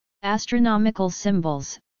Astronomical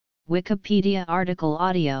symbols, Wikipedia article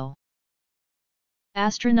audio.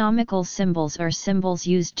 Astronomical symbols are symbols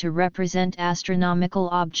used to represent astronomical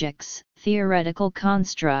objects, theoretical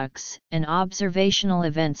constructs, and observational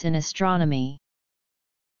events in astronomy.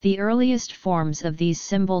 The earliest forms of these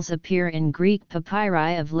symbols appear in Greek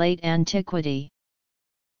papyri of late antiquity.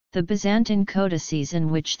 The Byzantine codices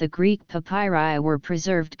in which the Greek papyri were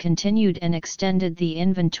preserved continued and extended the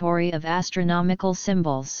inventory of astronomical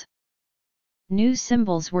symbols. New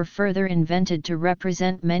symbols were further invented to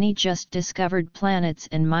represent many just discovered planets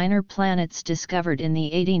and minor planets discovered in the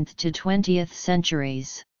 18th to 20th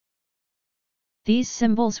centuries. These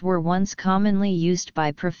symbols were once commonly used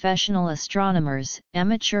by professional astronomers,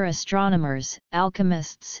 amateur astronomers,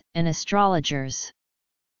 alchemists, and astrologers.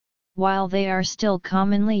 While they are still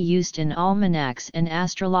commonly used in almanacs and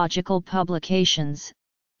astrological publications,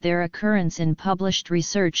 their occurrence in published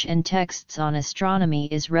research and texts on astronomy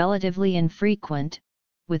is relatively infrequent,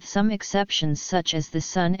 with some exceptions such as the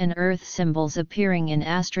Sun and Earth symbols appearing in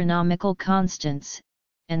astronomical constants,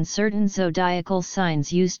 and certain zodiacal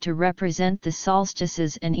signs used to represent the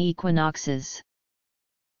solstices and equinoxes.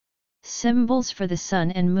 Symbols for the Sun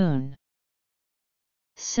and Moon.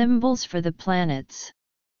 Symbols for the planets.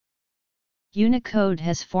 Unicode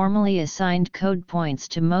has formally assigned code points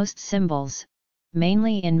to most symbols,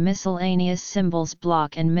 mainly in miscellaneous symbols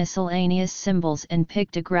block and miscellaneous symbols and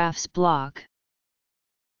pictographs block.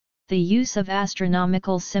 The use of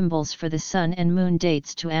astronomical symbols for the Sun and Moon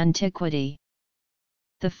dates to antiquity.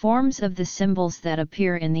 The forms of the symbols that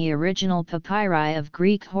appear in the original papyri of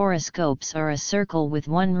Greek horoscopes are a circle with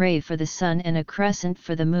one ray for the Sun and a crescent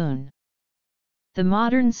for the Moon. The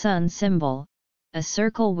modern Sun symbol, a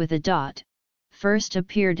circle with a dot, first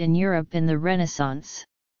appeared in Europe in the Renaissance.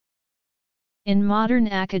 In modern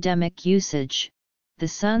academic usage, the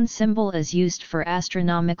Sun symbol is used for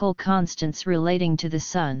astronomical constants relating to the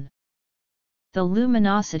Sun. The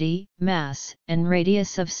luminosity, mass, and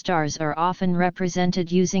radius of stars are often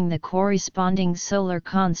represented using the corresponding solar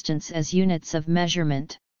constants as units of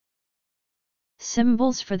measurement.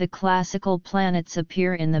 Symbols for the classical planets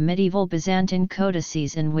appear in the medieval Byzantine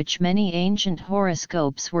codices in which many ancient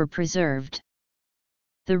horoscopes were preserved.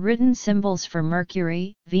 The written symbols for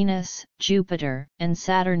Mercury, Venus, Jupiter, and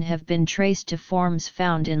Saturn have been traced to forms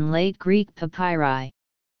found in late Greek papyri.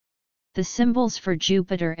 The symbols for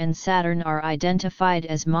Jupiter and Saturn are identified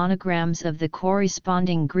as monograms of the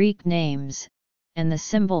corresponding Greek names, and the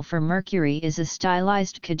symbol for Mercury is a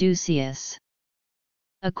stylized caduceus.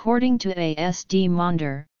 According to A.S.D.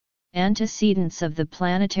 Maunder, antecedents of the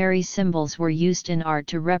planetary symbols were used in art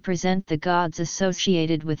to represent the gods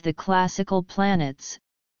associated with the classical planets.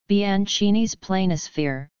 Bianchini's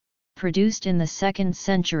planisphere, produced in the 2nd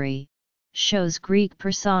century, shows Greek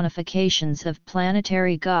personifications of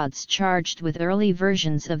planetary gods charged with early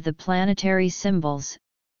versions of the planetary symbols.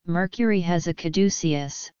 Mercury has a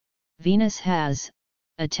caduceus, Venus has,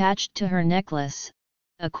 attached to her necklace,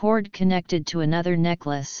 a cord connected to another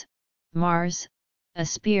necklace, Mars, a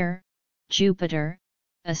spear, Jupiter,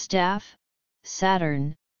 a staff,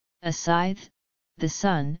 Saturn, a scythe, the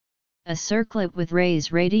Sun, a circlet with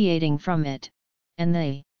rays radiating from it, and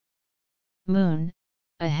the Moon,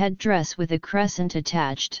 a headdress with a crescent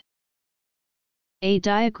attached. A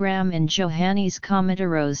diagram in Johannes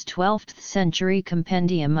Commodoro's 12th century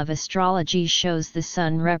Compendium of Astrology shows the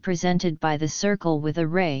Sun represented by the circle with a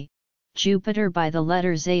ray, Jupiter by the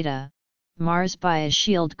letter zeta, Mars by a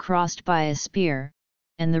shield crossed by a spear,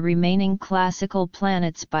 and the remaining classical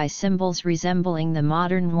planets by symbols resembling the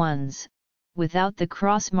modern ones, without the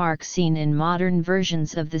cross mark seen in modern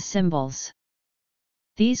versions of the symbols.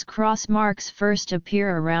 These cross marks first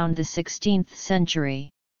appear around the 16th century.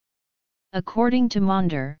 According to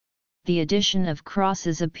Maunder, the addition of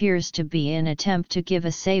crosses appears to be an attempt to give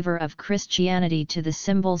a savor of Christianity to the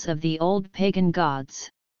symbols of the old pagan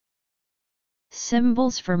gods.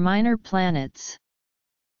 Symbols for minor planets.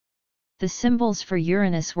 The symbols for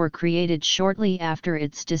Uranus were created shortly after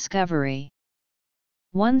its discovery.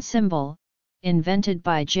 One symbol, invented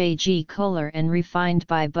by J.G. Kohler and refined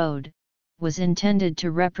by Bode, was intended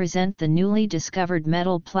to represent the newly discovered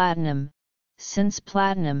metal platinum, since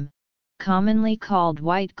platinum, commonly called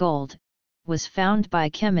white gold, was found by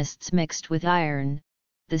chemists mixed with iron.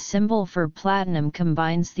 The symbol for platinum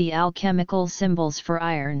combines the alchemical symbols for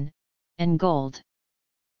iron and gold.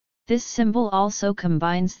 This symbol also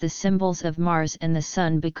combines the symbols of Mars and the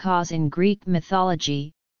Sun because in Greek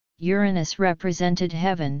mythology, Uranus represented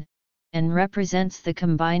heaven, and represents the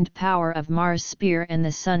combined power of Mars' spear and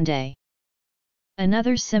the Sunday.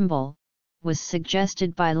 Another symbol, was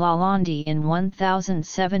suggested by Lalande in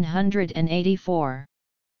 1784.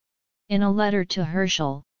 In a letter to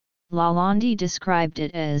Herschel, Lalande described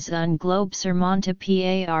it as un globe surmonté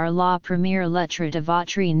par la première lettre de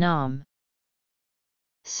votre nom.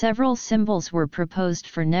 Several symbols were proposed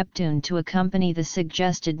for Neptune to accompany the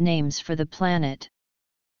suggested names for the planet.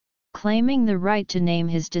 Claiming the right to name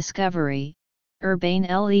his discovery, Urbain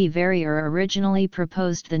Le Verrier originally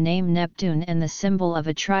proposed the name Neptune and the symbol of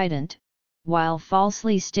a trident, while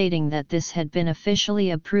falsely stating that this had been officially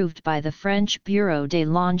approved by the French Bureau des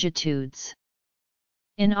Longitudes.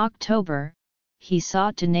 In October, he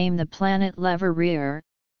sought to name the planet Le Verrier,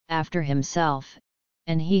 after himself,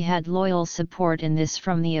 and he had loyal support in this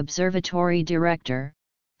from the observatory director,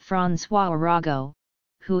 François Arago,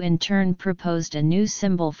 who in turn proposed a new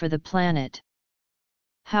symbol for the planet.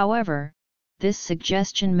 However, this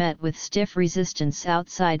suggestion met with stiff resistance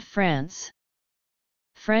outside France.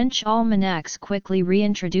 French almanacs quickly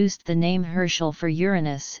reintroduced the name Herschel for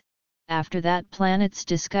Uranus, after that planet's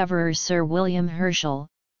discoverer Sir William Herschel,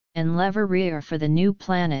 and Le Verrier for the new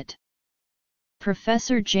planet.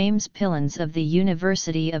 Professor James Pillins of the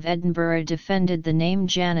University of Edinburgh defended the name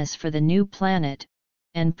Janus for the new planet,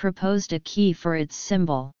 and proposed a key for its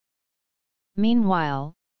symbol.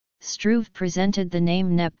 Meanwhile, Struve presented the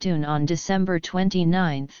name Neptune on December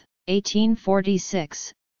 29,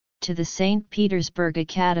 1846, to the St. Petersburg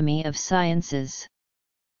Academy of Sciences.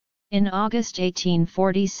 In August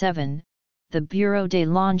 1847, the Bureau des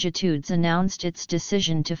Longitudes announced its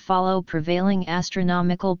decision to follow prevailing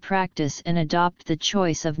astronomical practice and adopt the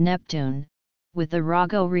choice of Neptune, with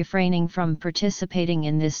Arago refraining from participating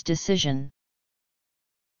in this decision.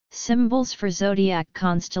 Symbols for zodiac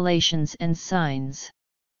constellations and signs.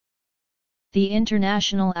 The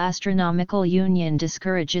International Astronomical Union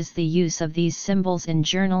discourages the use of these symbols in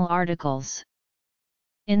journal articles.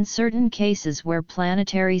 In certain cases where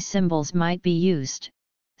planetary symbols might be used,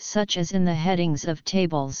 such as in the headings of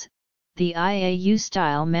tables, the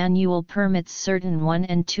IAU-style manual permits certain 1-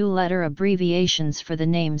 and 2-letter abbreviations for the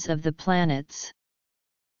names of the planets.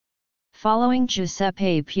 Following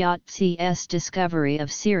Giuseppe Piazzi's discovery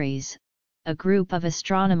of Ceres, a group of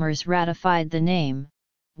astronomers ratified the name,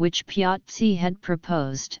 which Piazzi had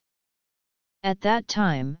proposed. At that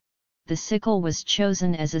time, the sickle was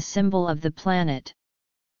chosen as a symbol of the planet.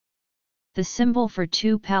 The symbol for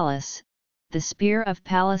 2 Pallas, the spear of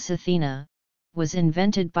Pallas Athena, was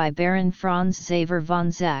invented by Baron Franz Xaver von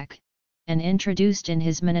Zach, and introduced in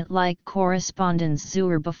his minute-like correspondence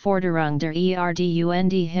zur Beförderung der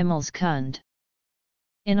Erdung Himmelskund.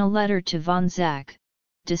 In a letter to von Zach,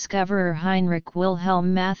 discoverer Heinrich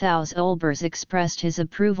Wilhelm Matthaus Olbers expressed his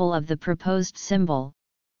approval of the proposed symbol,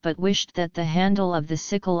 but wished that the handle of the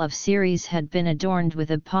sickle of Ceres had been adorned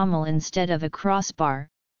with a pommel instead of a crossbar,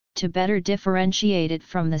 to better differentiate it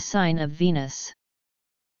from the sign of Venus.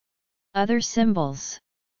 Other symbols.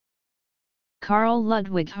 Carl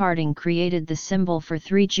Ludwig Harding created the symbol for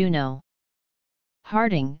 3 Juno.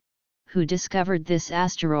 Harding, who discovered this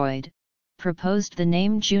asteroid, proposed the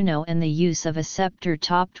name Juno and the use of a scepter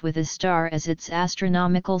topped with a star as its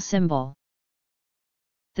astronomical symbol.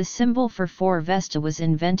 The symbol for 4 Vesta was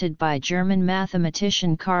invented by German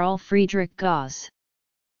mathematician Carl Friedrich Gauss.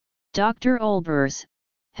 Dr. Olbers,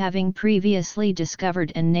 having previously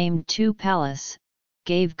discovered and named 2 Pallas,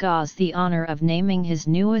 gave Gauss the honor of naming his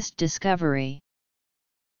newest discovery.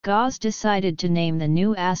 Gauss decided to name the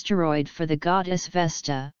new asteroid for the goddess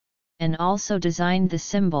Vesta, and also designed the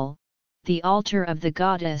symbol, the altar of the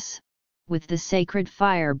goddess, with the sacred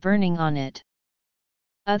fire burning on it.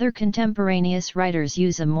 Other contemporaneous writers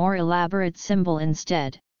use a more elaborate symbol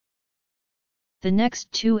instead. The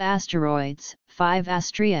next 2 asteroids, 5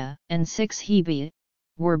 Astrea and 6 Hebe,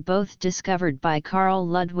 were both discovered by Carl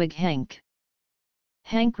Ludwig Henke.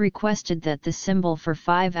 Henke requested that the symbol for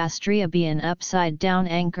 5 Astrea be an upside-down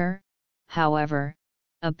anchor, however,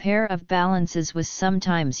 a pair of balances was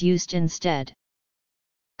sometimes used instead.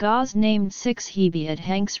 Gauss named 6 Hebe at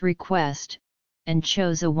Henke's request, and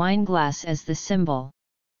chose a wineglass as the symbol.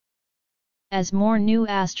 As more new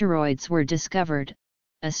asteroids were discovered,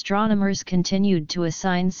 astronomers continued to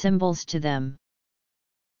assign symbols to them.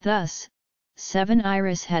 Thus, 7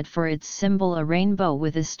 Iris had for its symbol a rainbow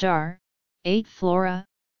with a star, 8 Flora,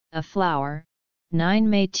 a flower, 9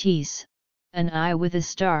 Métis, an eye with a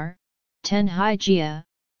star, 10 Hygeia,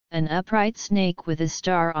 an upright snake with a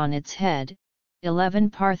star on its head, 11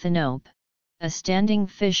 Parthenope, a standing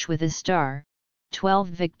fish with a star, 12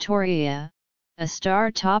 Victoria, a star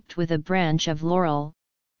topped with a branch of laurel,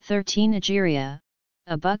 13 Egeria,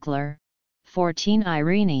 a buckler, 14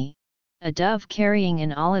 Irene, a dove carrying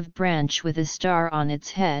an olive branch with a star on its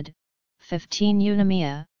head, 15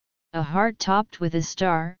 Eunomia, a heart topped with a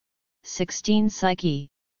star, 16 Psyche,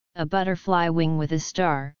 a butterfly wing with a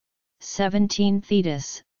star, 17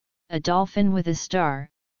 Thetis, a dolphin with a star,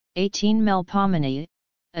 18 Melpomene,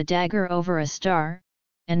 a dagger over a star,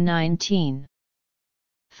 and 19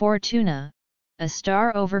 Fortuna, a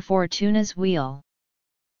star over Fortuna's wheel.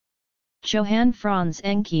 Johann Franz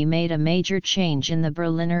Encke made a major change in the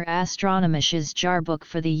Berliner Astronomisches Jahrbuch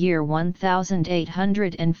for the year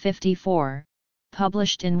 1854,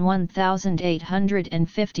 published in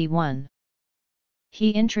 1851.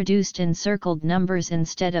 He introduced encircled numbers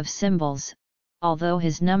instead of symbols, although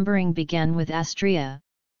his numbering began with Astrea,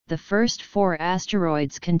 the first 4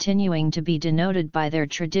 asteroids continuing to be denoted by their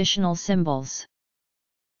traditional symbols.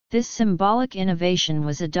 This symbolic innovation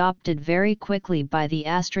was adopted very quickly by the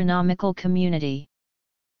astronomical community.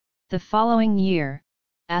 The following year,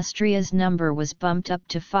 Astrea's number was bumped up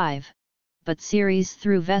to 5, but Ceres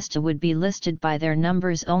through Vesta would be listed by their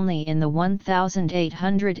numbers only in the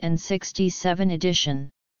 1867 edition.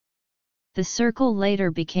 The circle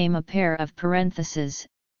later became a pair of parentheses,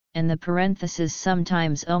 and the parentheses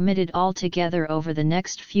sometimes omitted altogether over the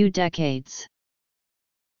next few decades.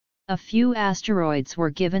 A few asteroids were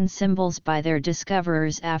given symbols by their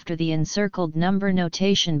discoverers after the encircled number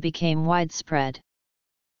notation became widespread.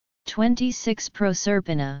 26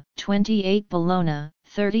 Proserpina, 28 Bellona,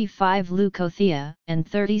 35 Leucothea, and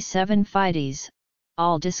 37 Fides,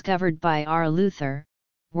 all discovered by R. Luther,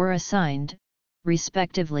 were assigned,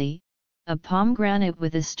 respectively, a pomegranate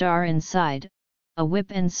with a star inside, a whip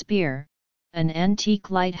and spear, an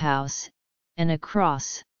antique lighthouse, and a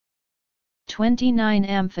cross. 29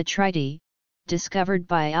 Amphitrite, discovered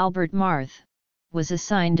by Albert Marth, was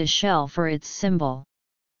assigned a shell for its symbol.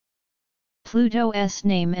 Pluto's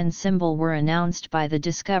name and symbol were announced by the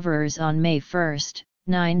discoverers on May 1,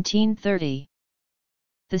 1930.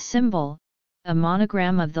 The symbol, a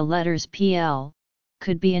monogram of the letters PL,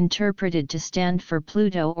 could be interpreted to stand for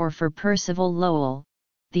Pluto or for Percival Lowell,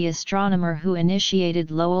 the astronomer who initiated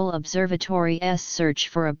Lowell Observatory's search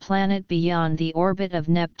for a planet beyond the orbit of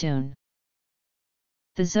Neptune.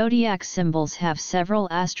 The zodiac symbols have several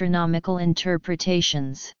astronomical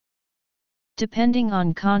interpretations. Depending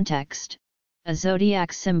on context, a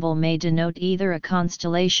zodiac symbol may denote either a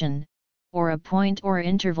constellation, or a point or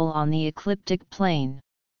interval on the ecliptic plane.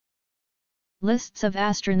 Lists of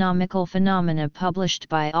astronomical phenomena published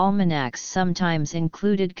by almanacs sometimes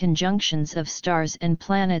included conjunctions of stars and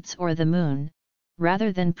planets or the moon,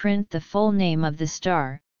 rather than print the full name of the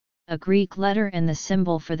star. A Greek letter and the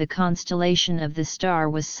symbol for the constellation of the star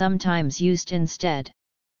was sometimes used instead.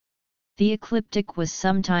 The ecliptic was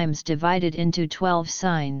sometimes divided into 12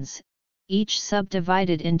 signs, each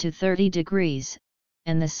subdivided into 30 degrees,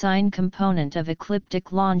 and the sign component of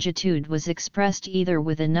ecliptic longitude was expressed either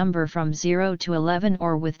with a number from 0 to 11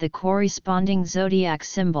 or with the corresponding zodiac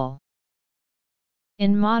symbol.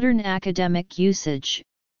 In modern academic usage,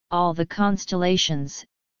 all the constellations,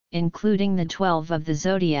 including the 12 of the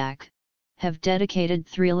zodiac, have dedicated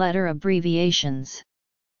 3-letter abbreviations.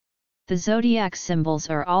 The zodiac symbols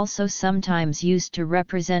are also sometimes used to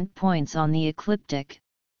represent points on the ecliptic,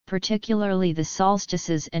 particularly the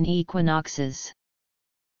solstices and equinoxes.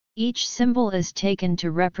 Each symbol is taken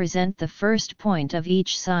to represent the first point of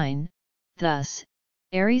each sign, thus,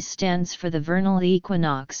 Aries stands for the vernal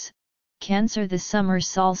equinox, Cancer the summer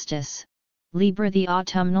solstice, Libra the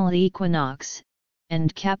autumnal equinox,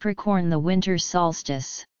 and Capricorn the winter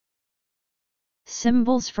solstice.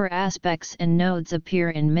 Symbols for aspects and nodes appear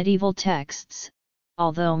in medieval texts,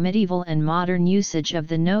 although medieval and modern usage of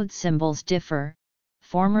the node symbols differ.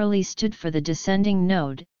 Formerly stood for the descending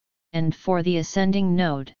node, and for the ascending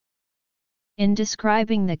node. In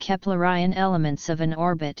describing the Keplerian elements of an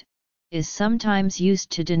orbit, is sometimes used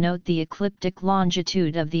to denote the ecliptic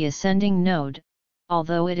longitude of the ascending node,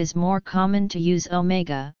 although it is more common to use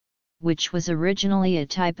omega, which was originally a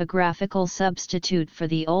typographical substitute for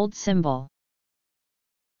the old symbol.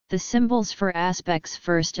 The symbols for aspects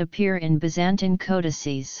first appear in Byzantine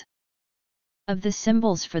codices. Of the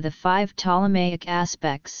symbols for the 5 Ptolemaic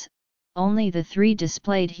aspects, only the 3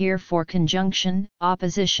 displayed here for conjunction,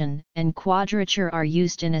 opposition, and quadrature are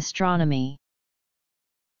used in astronomy.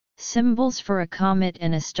 Symbols for a comet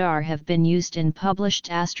and a star have been used in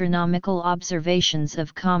published astronomical observations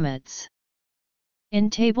of comets. In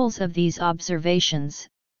tables of these observations,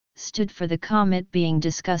 stood for the comet being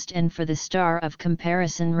discussed and for the star of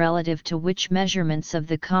comparison relative to which measurements of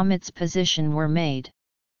the comet's position were made.